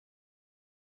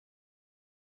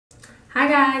Hi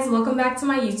guys, welcome back to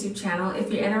my YouTube channel.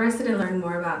 If you're interested in learning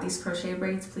more about these crochet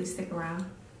braids, please stick around.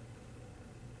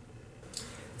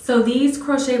 So these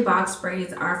crochet box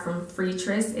braids are from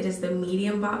Freetress. It is the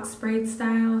medium box braid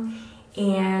style,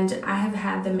 and I have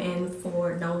had them in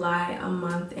for, no lie, a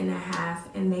month and a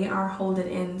half, and they are holding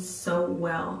in so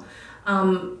well.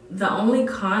 The only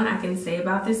con I can say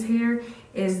about this hair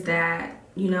is that,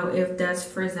 you know, it does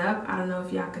frizz up. I don't know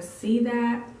if y'all could see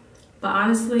that, but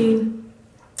honestly,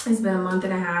 it's been a month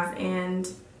and a half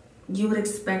and you would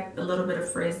expect a little bit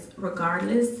of frizz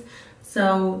regardless.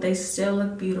 So they still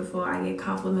look beautiful. I get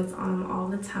compliments on them all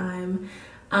the time.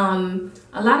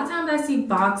 A lot of times I see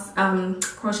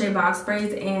crochet box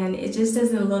braids and it just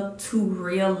doesn't look too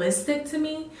realistic to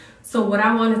me. So what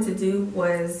I wanted to do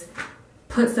was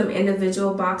put some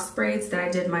individual box braids that I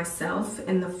did myself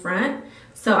in the front.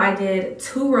 So I did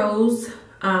 2 rows.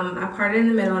 I parted in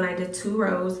the middle and I did 2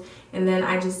 rows, and then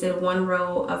I just did 1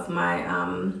 row of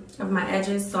my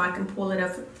edges so I can pull it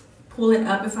up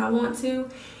if I want to.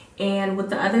 And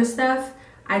with the other stuff,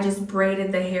 I just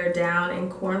braided the hair down in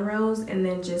cornrows and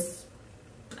then just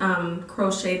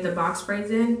crocheted the box braids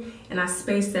in, and I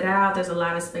spaced it out. There's a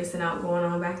lot of spacing out going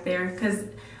on back there because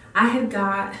I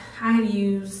had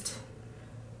used,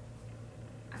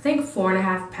 I think,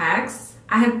 4.5 packs.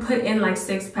 I had put in like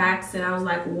 6 packs and I was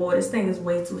like, whoa, this thing is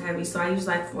way too heavy. So I used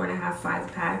like 4.5,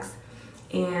 5 packs,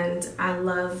 and I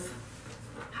love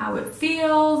how it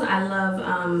feels. I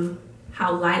love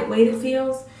how lightweight it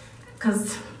feels,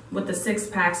 because with the 6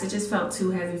 packs, it just felt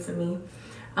too heavy for me.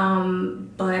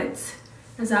 But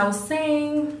as I was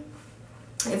saying,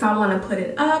 if I want to put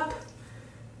it up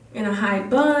in a high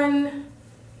bun,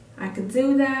 I could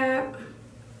do that.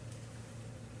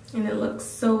 And it looks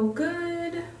so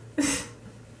good.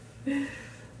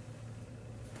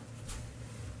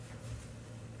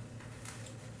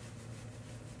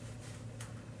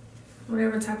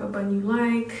 Whatever type of bun you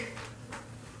like.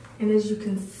 And as you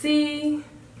can see,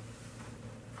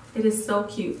 it is so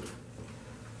cute.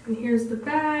 And here's the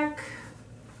back.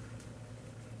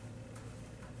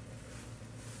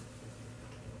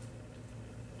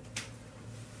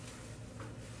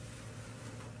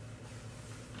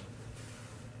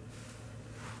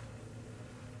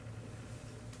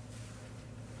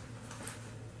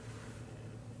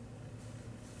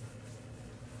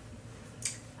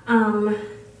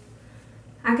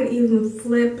 I could even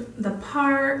flip the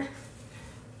part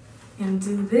and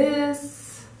do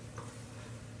this.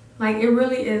 Like, it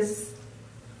really is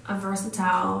a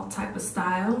versatile type of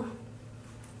style.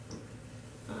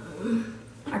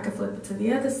 I could flip it to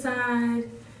the other side.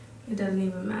 It doesn't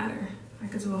even matter. I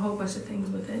could do a whole bunch of things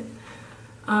with it.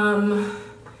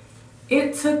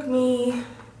 It took me,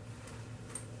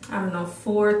 I don't know,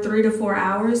 3 to 4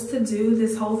 hours to do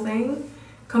this whole thing,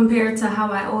 compared to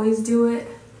how I always do it.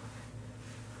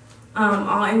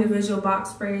 All individual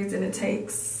box braids, and it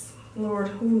takes, Lord,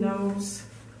 who knows.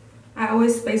 I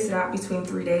always space it out between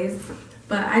 3 days,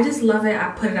 but I just love it.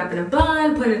 I put it up in a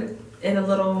bun, put it in a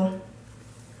little,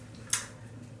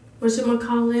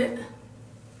 whatchamacallit?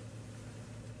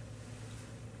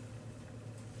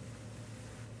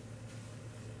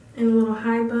 In a little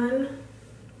high bun.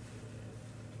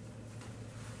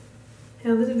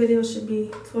 Hell, this video should be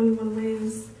 21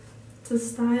 ways to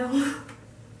style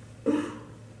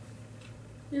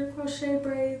your crochet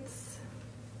braids.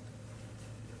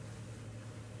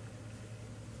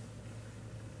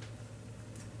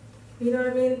 You know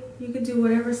what I mean? You could do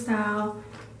whatever style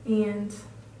and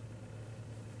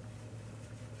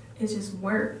it just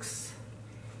works.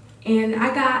 And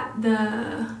I got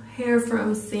the hair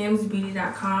from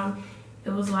samsbeauty.com.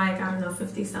 It was like, I don't know,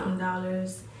 $50-something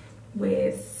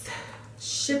with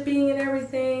shipping and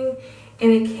everything,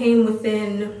 and it came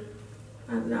within,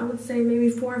 I don't know, I would say maybe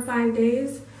 4 or 5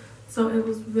 days. So it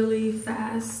was really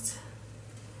fast,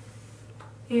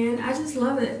 and I just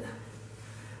love it.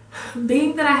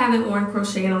 Being that I haven't worn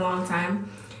crochet in a long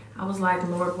time, I was like,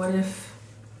 Lord, what if,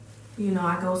 you know,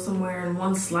 I go somewhere and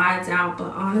one slides out?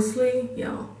 But honestly,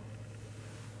 yo,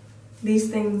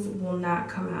 these things will not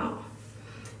come out.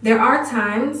 There are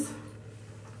times,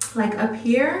 like up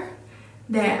here,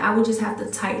 that I would just have to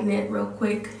tighten it real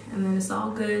quick and then it's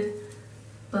all good.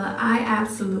 But I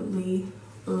absolutely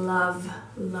love,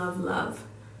 love, love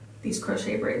these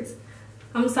crochet braids.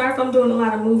 I'm sorry if I'm doing a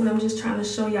lot of moving. I'm just trying to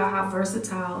show y'all how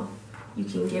versatile you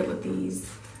can get with these.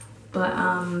 But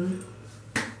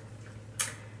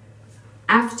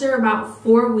after about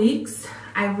 4 weeks,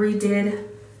 I redid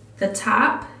the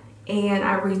top and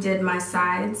I redid my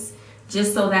sides,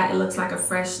 just so that it looks like a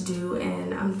fresh do.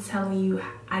 And I'm telling you,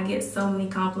 I get so many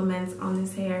compliments on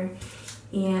this hair,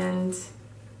 and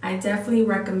I definitely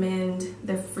recommend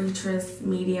the Freetress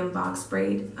medium box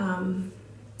braid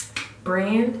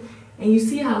brand. And you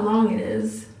see how long it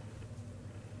is.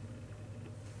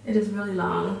 It is really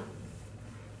long.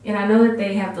 And I know that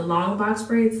they have the long box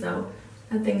braids, so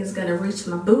that thing is gonna reach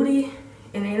my booty.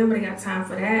 And ain't nobody got time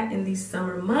for that in these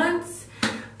summer months.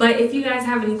 But if you guys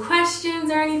have any questions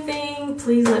or anything,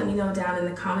 please let me know down in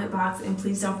the comment box. And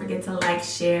please don't forget to like,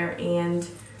 share, and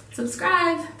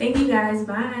subscribe. Thank you guys.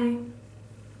 Bye.